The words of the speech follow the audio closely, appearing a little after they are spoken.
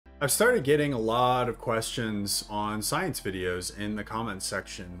I've started getting a lot of questions on science videos in the comments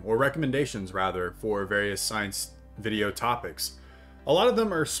section, or recommendations rather, for various science video topics. A lot of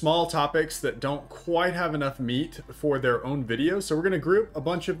them are small topics that don't quite have enough meat for their own video, so we're going to group a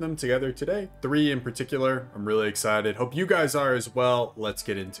bunch of them together today. 3 in particular. I'm really excited. Hope you guys are as well. Let's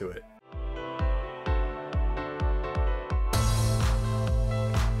get into it.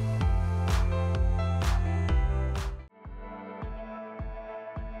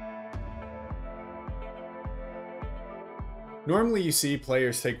 Normally you see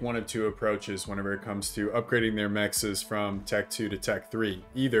players take one of two approaches whenever it comes to upgrading their Mexes from Tech 2 to Tech 3.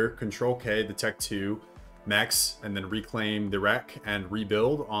 Either Control K the Tech 2 Mex and then reclaim the wreck and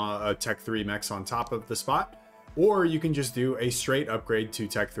rebuild on a Tech 3 Mex on top of the spot, or you can just do a straight upgrade to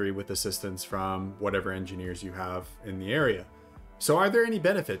Tech 3 with assistance from whatever engineers you have in the area. So are there any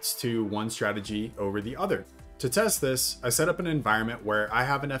benefits to one strategy over the other? To test this, I set up an environment where I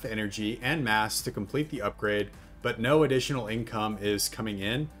have enough energy and mass to complete the upgrade, but no additional income is coming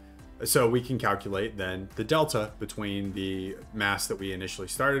in. So we can calculate then the delta between the mass that we initially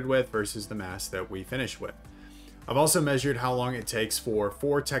started with versus the mass that we finished with. I've also measured how long it takes for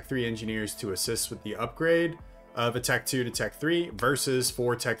 4 Tech 3 engineers to assist with the upgrade of a Tech 2 to Tech 3 versus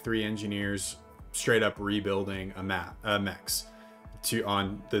 4 Tech 3 engineers straight up rebuilding a Mex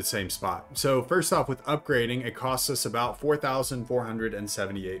on the same spot. So first off, with upgrading, it costs us about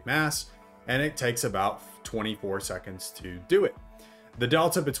 4,478 mass, and it takes about 24 seconds to do it. The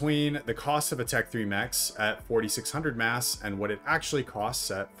delta between the cost of a Tech 3 Mex at 4,600 mass and what it actually costs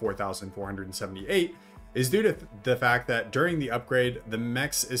at 4,478 is due to the fact that during the upgrade, the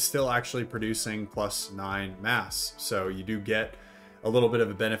Mex is still actually producing +9 mass. So you do get a little bit of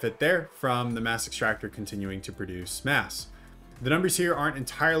a benefit there from the mass extractor continuing to produce mass. The numbers here aren't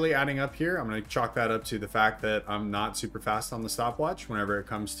entirely adding up here. I'm going to chalk that up to the fact that I'm not super fast on the stopwatch whenever it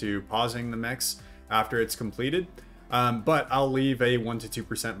comes to pausing the Mex after it's completed. But I'll leave a 1 to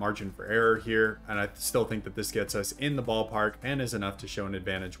 2% margin for error here, and I still think that this gets us in the ballpark and is enough to show an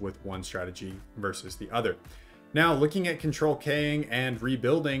advantage with one strategy versus the other. Now, looking at Control K'ing and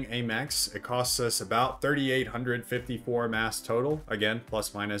rebuilding a Mex, it costs us about 3,854 mass total, again,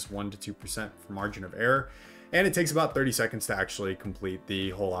 plus minus 1 to 2% for margin of error. And it takes about 30 seconds to actually complete the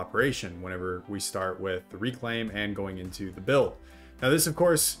whole operation whenever we start with the reclaim and going into the build. Now this, of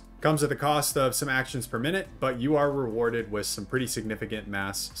course, comes at the cost of some actions per minute, but you are rewarded with some pretty significant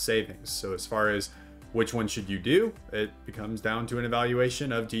mass savings. So as far as which one should you do, it becomes down to an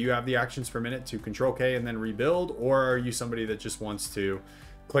evaluation of, do you have the actions per minute to Control K and then rebuild, or are you somebody that just wants to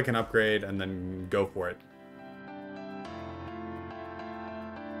click an upgrade and then go for it?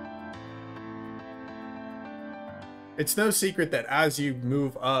 It's no secret that as you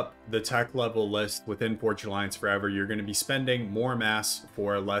move up the tech level list within Forge Alliance Forever, you're going to be spending more mass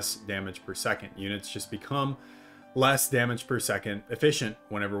for less damage per second. Units just become less damage per second efficient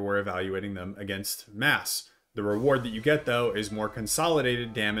whenever we're evaluating them against mass. The reward that you get, though, is more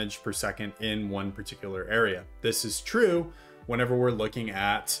consolidated damage per second in one particular area. This is true whenever we're looking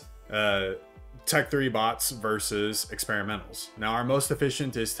at Tech 3 bots versus experimentals. Now, our most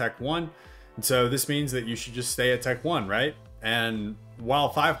efficient is Tech 1. And so this means that you should just stay at Tech 1, right? And while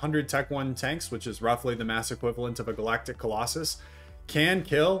 500 Tech 1 tanks, which is roughly the mass equivalent of a Galactic Colossus, can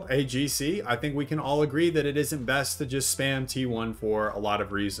kill a GC, I think we can all agree that it isn't best to just spam T1 for a lot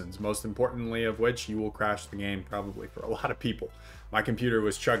of reasons. Most importantly of which, you will crash the game probably for a lot of people. My computer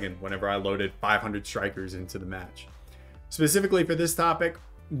was chugging whenever I loaded 500 strikers into the match. Specifically for this topic,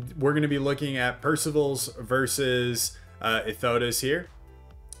 we're going to be looking at Percival's versus Ethodas here.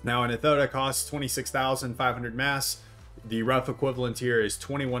 Now, an Ethoda costs 26,500 mass. The rough equivalent here is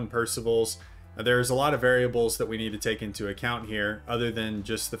 21 Percivals. There's a lot of variables that we need to take into account here, other than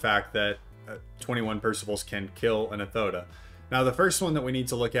just the fact that 21 Percivals can kill an Ethoda. Now, the first one that we need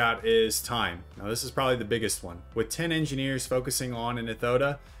to look at is time. Now, this is probably the biggest one. With 10 engineers focusing on an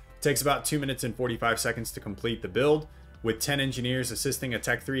Ethoda, it takes about 2 minutes and 45 seconds to complete the build. With 10 engineers assisting a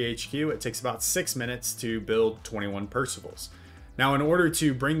Tech 3 HQ, it takes about 6 minutes to build 21 Percivals. Now, in order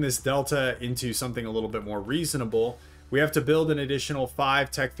to bring this delta into something a little bit more reasonable, we have to build an additional 5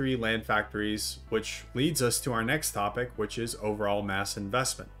 Tech 3 land factories, which leads us to our next topic, which is overall mass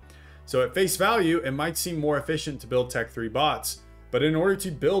investment. So at face value, it might seem more efficient to build Tech 3 bots, but in order to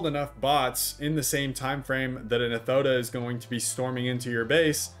build enough bots in the same time frame that an Ethoda is going to be storming into your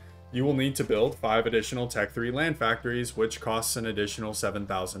base, you will need to build 5 additional Tech 3 land factories, which costs an additional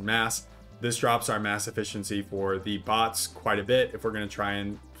 7,000 mass. This drops our mass efficiency for the bots quite a bit if we're going to try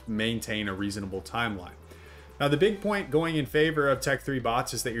and maintain a reasonable timeline. Now, the big point going in favor of Tech 3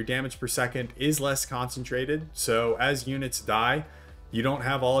 bots is that your damage per second is less concentrated. So as units die, you don't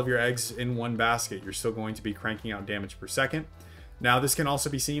have all of your eggs in one basket. You're still going to be cranking out damage per second. Now, this can also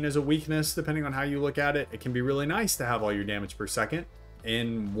be seen as a weakness depending on how you look at it. It can be really nice to have all your damage per second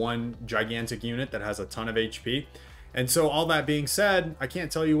in one gigantic unit that has a ton of HP. And so all that being said, I can't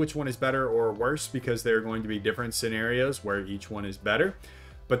tell you which one is better or worse because there are going to be different scenarios where each one is better.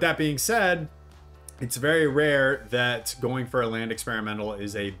 But that being said, it's very rare that going for a land experimental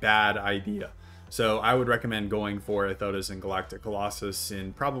is a bad idea. So I would recommend going for Athotas and Galactic Colossus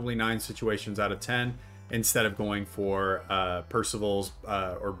in probably 9 situations out of 10 instead of going for Percival's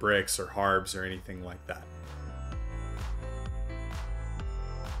or Bricks or Harbs or anything like that.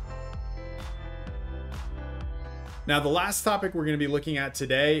 Now, the last topic we're going to be looking at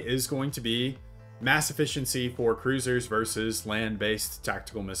today is going to be mass efficiency for cruisers versus land-based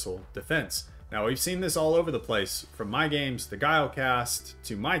tactical missile defense. Now, we've seen this all over the place, from my games to Guilecast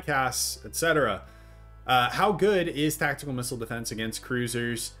to my casts, etc. How good is tactical missile defense against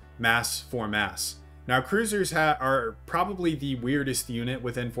cruisers mass for mass? Now, cruisers are probably the weirdest unit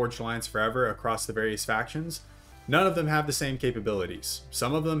within Forged Alliance Forever across the various factions. None of them have the same capabilities.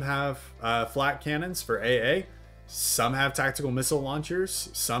 Some of them have flat cannons for AA. Some have tactical missile launchers.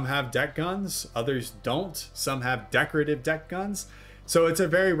 Some have deck guns. Others don't. Some have decorative deck guns. So it's a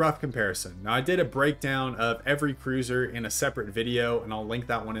very rough comparison. Now, I did a breakdown of every cruiser in a separate video, and I'll link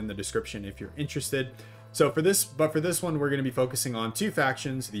that one in the description if you're interested. So for this one, we're going to be focusing on 2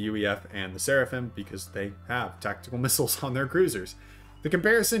 factions, the UEF and the Seraphim, because they have tactical missiles on their cruisers. The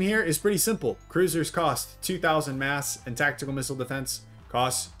comparison here is pretty simple. Cruisers cost 2,000 mass, and tactical missile defense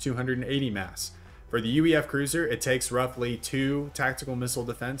costs 280 mass. For the UEF cruiser, it takes roughly 2 tactical missile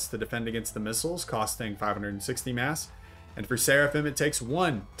defense to defend against the missiles, costing 560 mass. And for Seraphim, it takes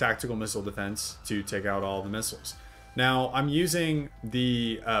 1 tactical missile defense to take out all the missiles. Now, I'm using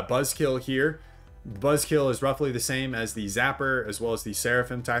the Buzzkill here. Buzzkill is roughly the same as the Zapper as well as the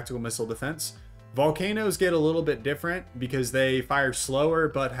Seraphim tactical missile defense. Volcanoes get a little bit different because they fire slower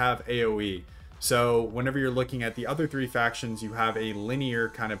but have AoE. So whenever you're looking at the other 3 factions, you have a linear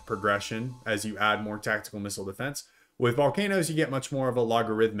kind of progression as you add more tactical missile defense. With Volcanoes, you get much more of a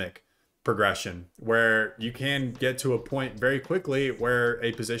logarithmic progression where you can get to a point very quickly where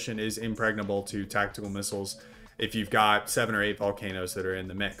a position is impregnable to tactical missiles if you've got 7 or 8 volcanoes that are in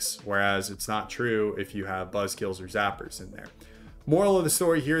the mix, whereas it's not true if you have buzzkills or zappers in there. Moral of the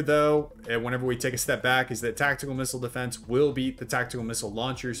story here, though, whenever we take a step back, is that tactical missile defense will beat the tactical missile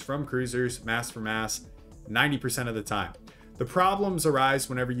launchers from cruisers mass for mass 90% of the time. The problems arise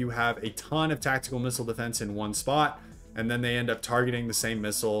whenever you have a ton of tactical missile defense in one spot and then they end up targeting the same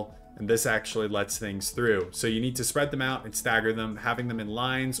missile, and this actually lets things through. So you need to spread them out and stagger them. Having them in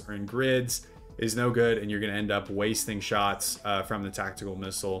lines or in grids is no good, and you're going to end up wasting shots from the tactical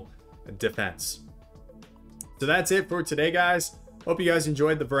missile defense. So that's it for today, guys. Hope you guys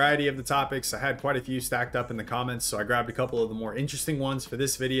enjoyed the variety of the topics. I had quite a few stacked up in the comments, so I grabbed a couple of the more interesting ones for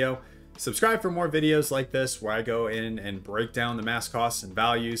this video. Subscribe for more videos like this where I go in and break down the mass costs and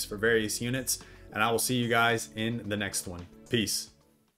values for various units, and I will see you guys in the next one. Peace.